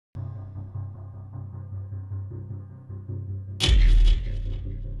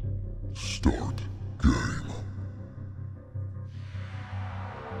Start game.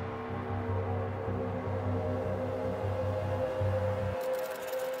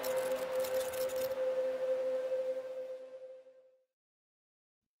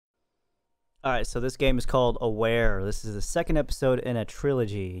 Alright, so this game is called Aware. This is the second episode in a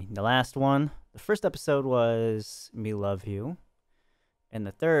trilogy. The last one, the first episode was meloveyou, and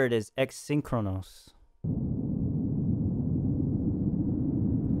the third is asynchronous.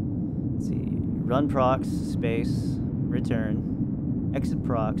 Let's see, run procs, space, return, exit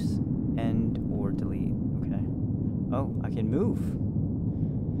procs, end or delete. Okay. Oh, I can move.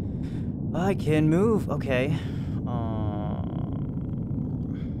 I can move. Okay.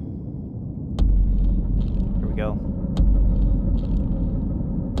 Here we go.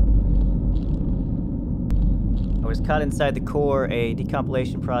 I was caught inside the core. A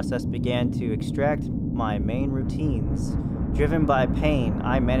decompilation process began to extract my main routines. Driven by pain,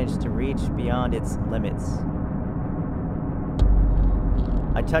 I managed to reach beyond its limits.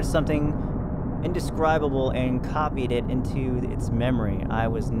 I touched something indescribable and copied it into its memory. I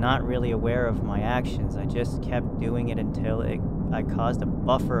was not really aware of my actions. I just kept doing it until I caused a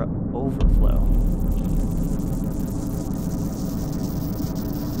buffer overflow.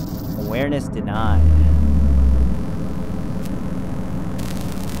 Awareness denied.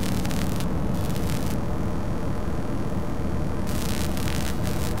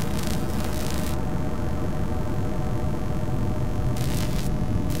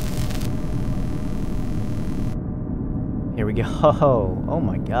 Here we go. Oh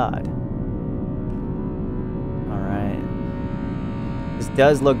my god. Alright. This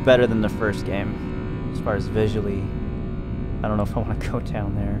does look better than the first game, as far as visually. I don't know if I want to go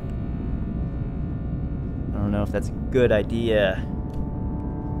down there. I don't know if that's a good idea.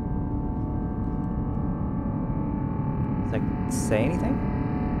 Does that say anything?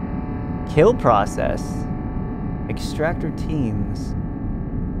 Kill process. Extract routines.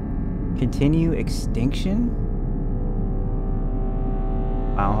 Continue extinction?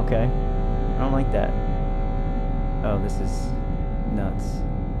 Wow, okay. I don't like that. Oh, this is nuts.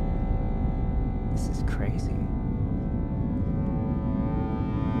 This is crazy.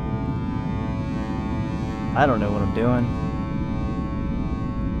 I don't know what I'm doing.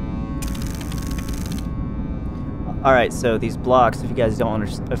 All right, so these blocks, if you guys don't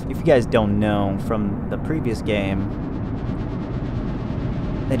understand, if you guys don't know from the previous game,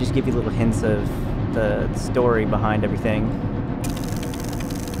 they just give you little hints of the story behind everything.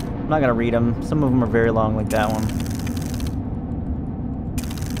 I'm not gonna read them. Some of them are very long, like that one.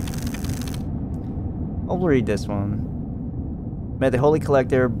 I'll read this one. May the Holy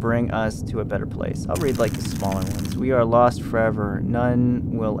Collector bring us to a better place. I'll read like the smaller ones. We are lost forever.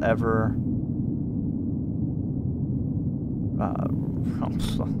 None will ever... I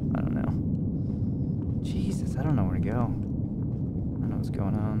don't know. Jesus, I don't know where to go. I don't know what's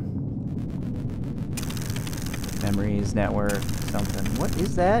going on. Memories, network, something. What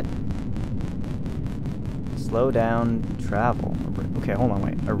is that? Slow down, travel. Okay, hold on,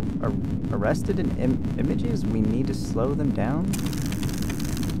 wait. Arrested in images? We need to slow them down?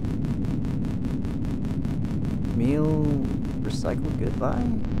 Meal, recycle, goodbye?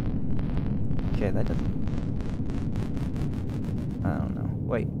 Okay, that doesn't... I don't know.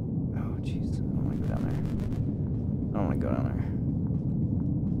 Wait. Oh, jeez. I don't want to go down there. I don't want to go down there.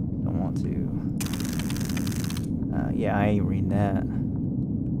 Don't want to. Yeah, I ain't reading that.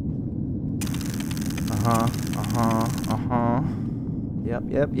 Yep.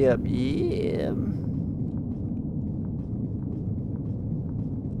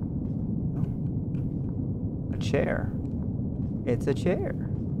 A chair. It's a chair.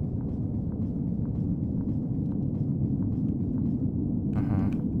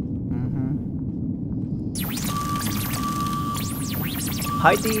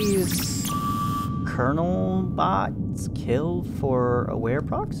 Hide these kernel bots kill for aware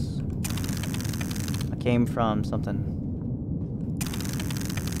procs? I came from something.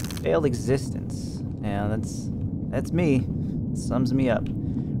 Failed existence. Yeah, that's me. That sums me up.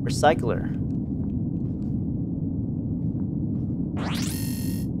 Recycler.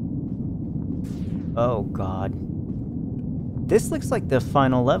 Oh god. This looks like the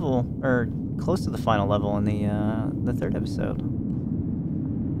final level, or close to the final level in the third episode.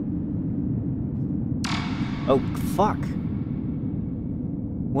 Oh, fuck.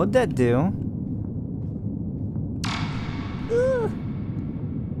 What'd that do?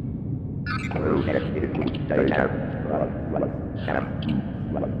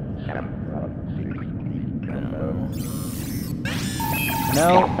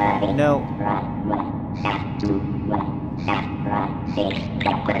 No.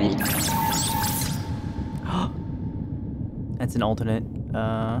 That's an alternate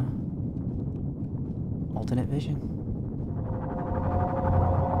vision.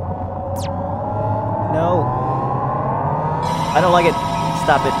 No. I don't like it.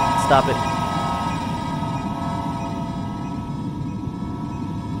 Stop it. Stop it.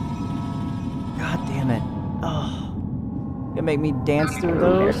 God damn it. Oh. You make me dance through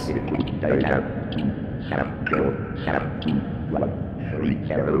those? I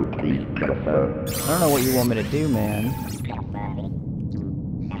don't know what you want me to do, man.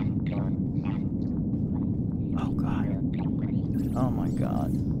 Oh, God. Oh, my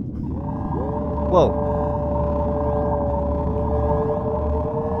God. Whoa.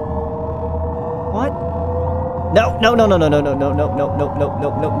 What? No, no, no, no, no, no, no, no, no, no, no, no, no,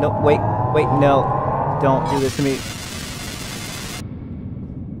 no, no. Wait, wait, no. Don't do this to me.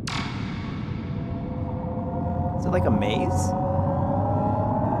 Is it like a maze?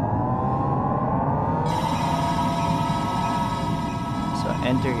 So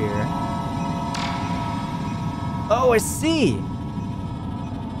enter here. Oh, I see.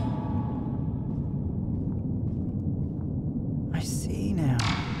 I see now.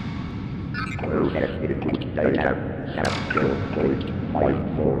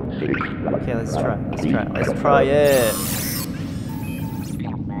 Okay, let's try. Let's try. Let's try it.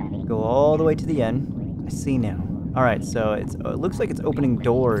 Go all the way to the end. I see now. All right, so it looks like it's opening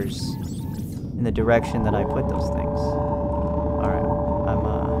doors in the direction that I put those things. All right,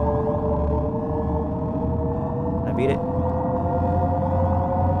 I beat it.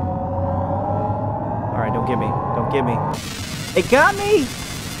 All right, don't get me. Don't get me. It got me.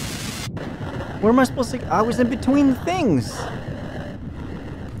 Where am I supposed to? I was in between the things.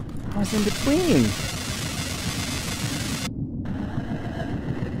 I was in between.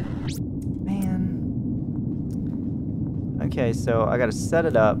 Okay, so I gotta set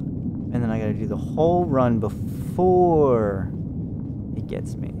it up, and then I gotta do the whole run before it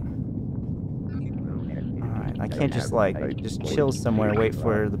gets me. Alright, I can't just just chill somewhere and wait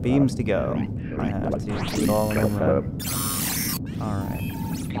for the beams to go. I have to do it all in one run. Alright,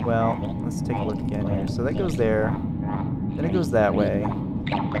 well, let's take a look again here. So that goes there, then it goes that way,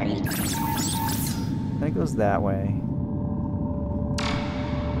 then it goes that way,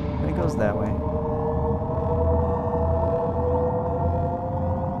 then it goes that way.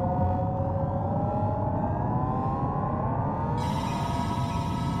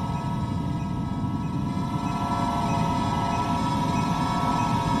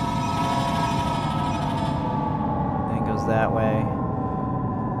 That way.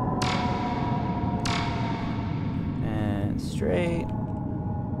 And straight.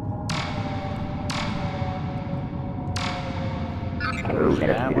 Goes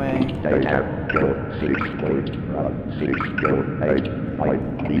that way. And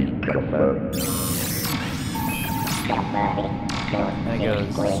it goes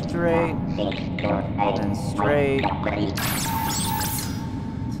straight. And straight.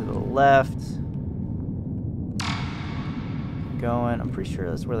 To the left. Going. I'm pretty sure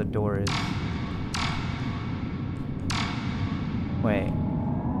that's where the door is. Wait.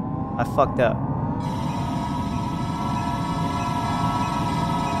 I fucked up.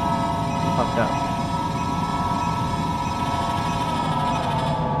 Fucked up.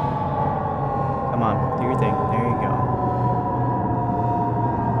 Come on. Do your thing. There you go.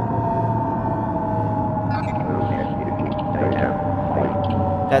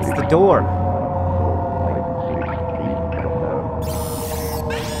 That's the door.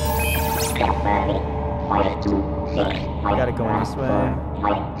 I gotta go in this way.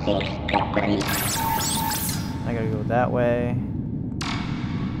 I gotta go that way.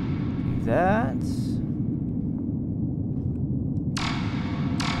 Do that.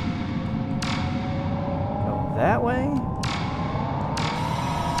 Go that way.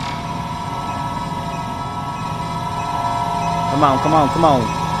 Come on, come on, come on.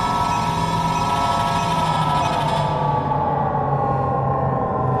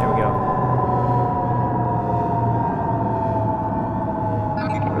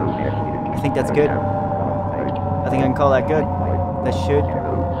 I think that's good. I think I can call that good. That should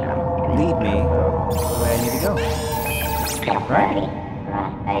lead me the way I need to go. Right?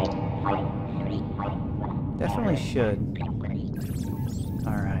 Definitely should.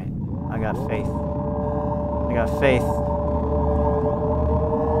 Alright. I got faith. I got faith.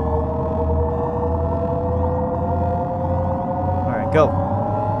 Alright, go.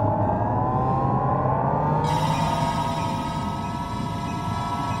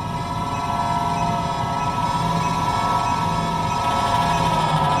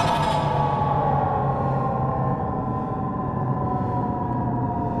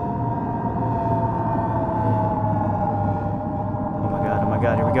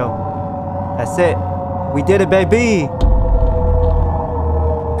 That's it. We did it, baby.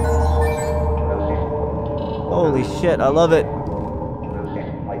 Holy shit, I love it.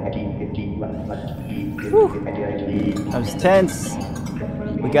 Whew. That was tense.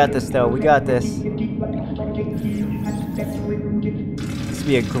 We got this, though. We got this. This would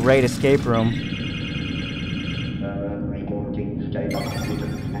be a great escape room.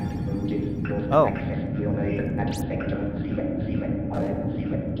 Oh.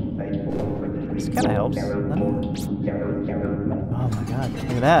 This kind of helps. Oh my god, look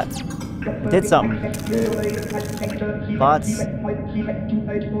at that. It did something. Bots.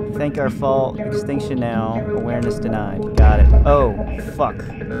 Think our fault. Extinction now. Awareness denied. Got it. Oh, fuck.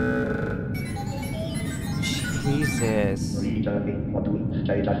 Jesus.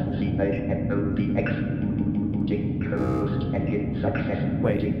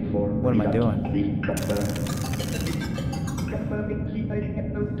 Wait, what am I doing?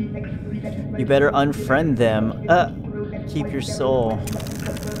 You better unfriend them. Keep your soul.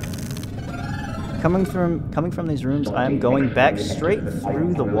 Coming from these rooms, I am going back straight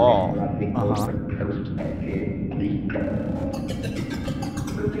through the wall.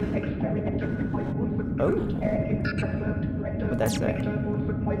 Oh. What'd that say?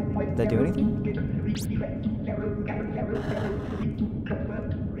 Did that do anything?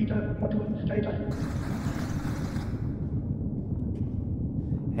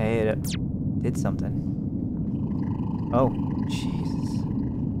 Hey, it did something. Oh, Jesus.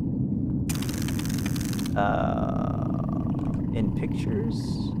 In pictures?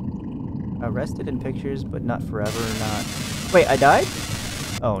 Arrested in pictures, but not forever, not... Wait, I died?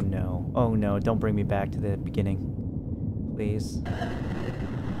 Oh no. Oh no, don't bring me back to the beginning. Please.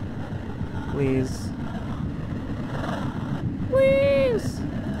 Please. Please!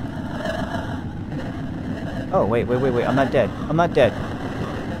 Oh, wait, I'm not dead. I'm not dead.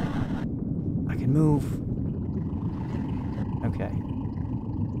 I can move. Okay.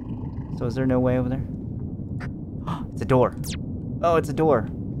 So is there no way over there? It's a door. Oh, it's a door.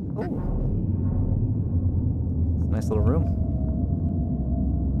 Oh. It's a nice little room.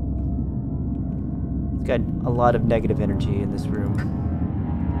 It's got a lot of negative energy in this room.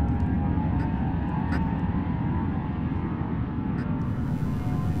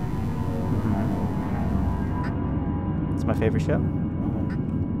 It's my favorite show.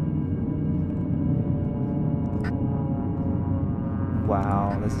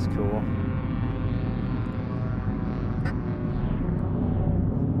 Wow, this is cool.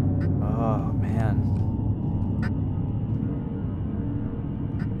 Oh, man.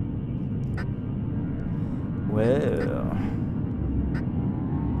 Whoa.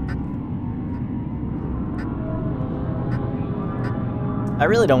 I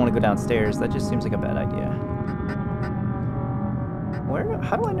really don't want to go downstairs. That just seems like a bad idea.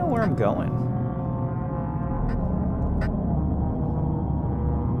 How do I know where I'm going?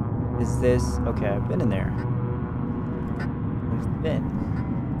 Is this... Okay, I've been in there. I've been.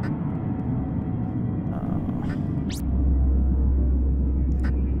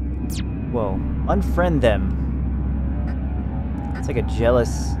 Whoa. Unfriend them. It's like a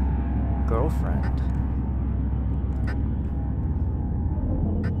jealous girlfriend.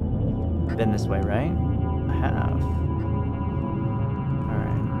 I've been this way, right? I have.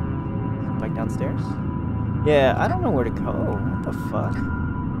 Alright. Back downstairs? Yeah, I don't know where to go. What the fuck?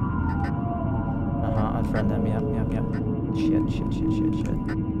 Unfriend them. Yep. Shit.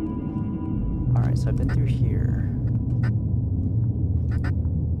 Alright, so I've been through here.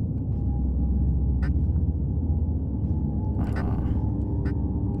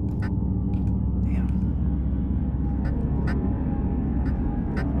 Damn.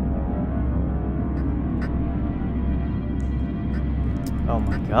 Oh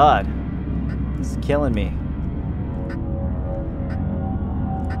my god. This is killing me.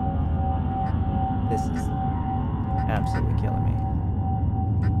 This is absolutely killing me.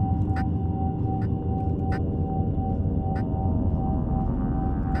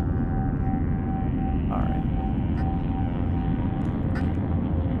 Alright.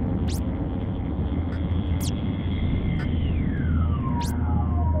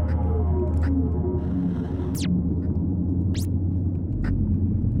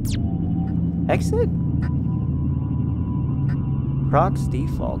 Exit? Proc's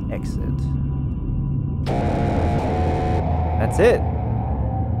default exit. That's it.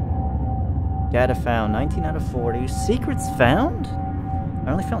 Data found 19 out of 40. Secrets found?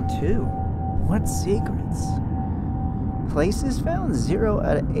 I only found 2. What secrets? Places found? 0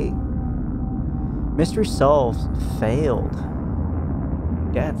 out of 8. Mystery solved. Failed.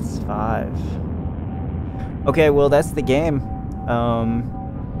 Deaths 5. Okay, well that's the game.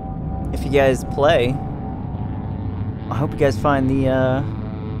 if you guys play, I hope you guys find the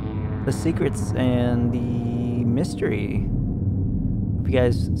secrets and the mystery. Hope you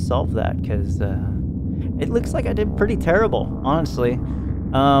guys solve that, because it looks like I did pretty terrible, honestly.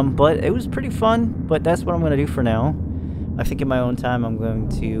 But it was pretty fun. But that's what I'm gonna do for now. I think in my own time I'm going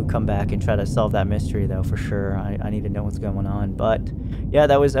to come back and try to solve that mystery, though, for sure. I need to know what's going on. But yeah,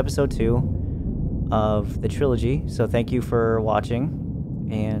 that was episode 2 of the trilogy. So thank you for watching.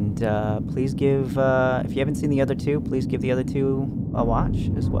 And please give, if you haven't seen the other 2, please give the other 2 a watch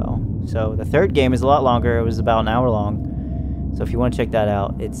as well. So the third game is a lot longer. It was about an hour long. So if you want to check that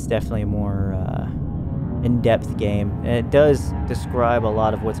out, it's definitely a more in-depth game. And it does describe a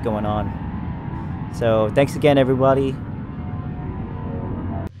lot of what's going on. So thanks again, everybody.